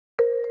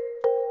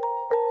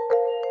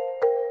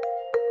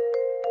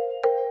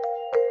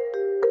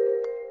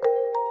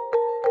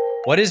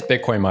What is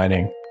Bitcoin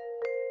mining?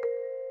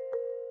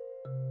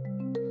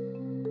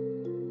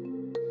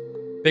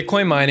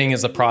 Bitcoin mining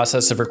is the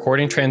process of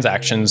recording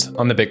transactions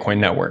on the Bitcoin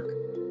network.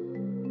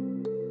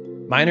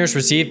 Miners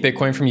receive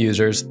Bitcoin from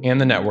users and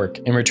the network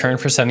in return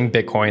for sending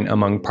Bitcoin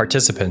among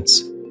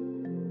participants.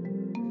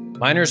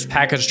 Miners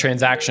package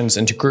transactions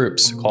into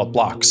groups called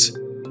blocks.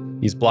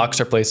 These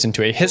blocks are placed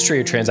into a history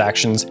of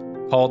transactions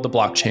called the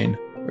blockchain,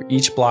 where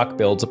each block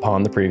builds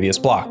upon the previous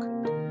block.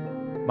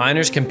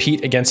 Miners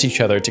compete against each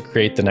other to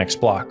create the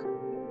next block.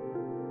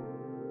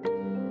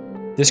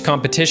 This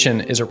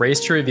competition is a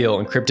race to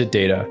reveal encrypted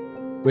data,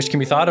 which can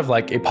be thought of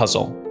like a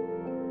puzzle.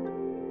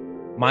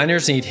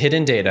 Miners need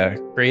hidden data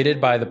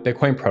created by the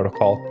Bitcoin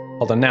protocol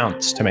called a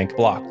nonce to make a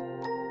block.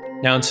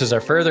 Nonces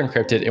are further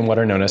encrypted in what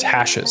are known as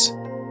hashes.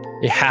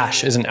 A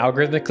hash is an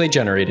algorithmically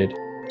generated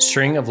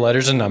string of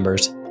letters and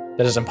numbers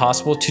that is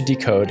impossible to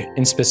decode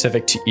and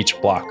specific to each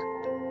block.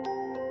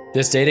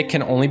 This data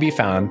can only be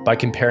found by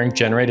comparing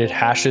generated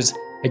hashes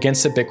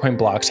against the Bitcoin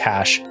block's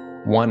hash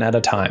one at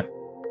a time,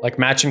 like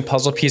matching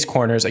puzzle piece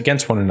corners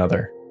against one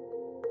another.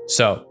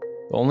 So,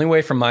 the only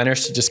way for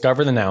miners to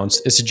discover the nonce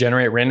is to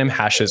generate random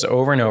hashes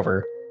over and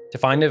over to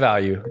find a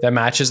value that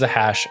matches the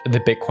hash of the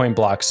Bitcoin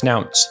block's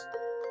nonce.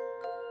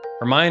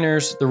 For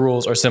miners, the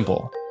rules are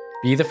simple.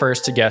 Be the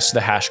first to guess the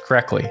hash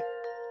correctly.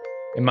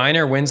 A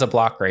miner wins a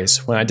block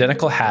race when an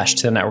identical hash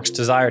to the network's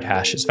desired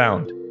hash is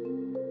found.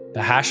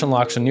 The hash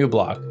unlocks a new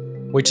block,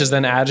 which is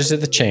then added to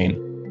the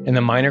chain, and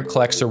the miner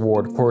collects the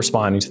reward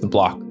corresponding to the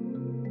block.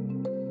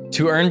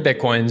 To earn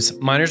Bitcoins,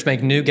 miners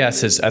make new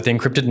guesses at the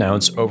encrypted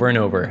nonce over and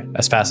over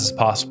as fast as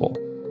possible.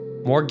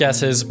 More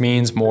guesses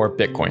means more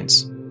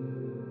Bitcoins.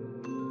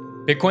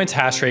 Bitcoin's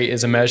hash rate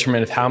is a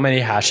measurement of how many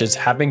hashes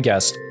have been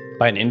guessed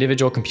by an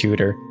individual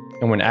computer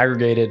and when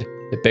aggregated,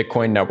 the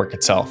Bitcoin network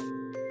itself.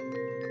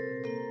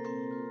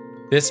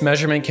 This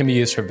measurement can be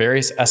used for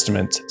various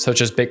estimates,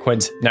 such as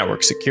Bitcoin's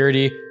network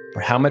security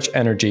or how much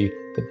energy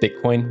the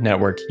Bitcoin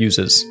network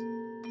uses.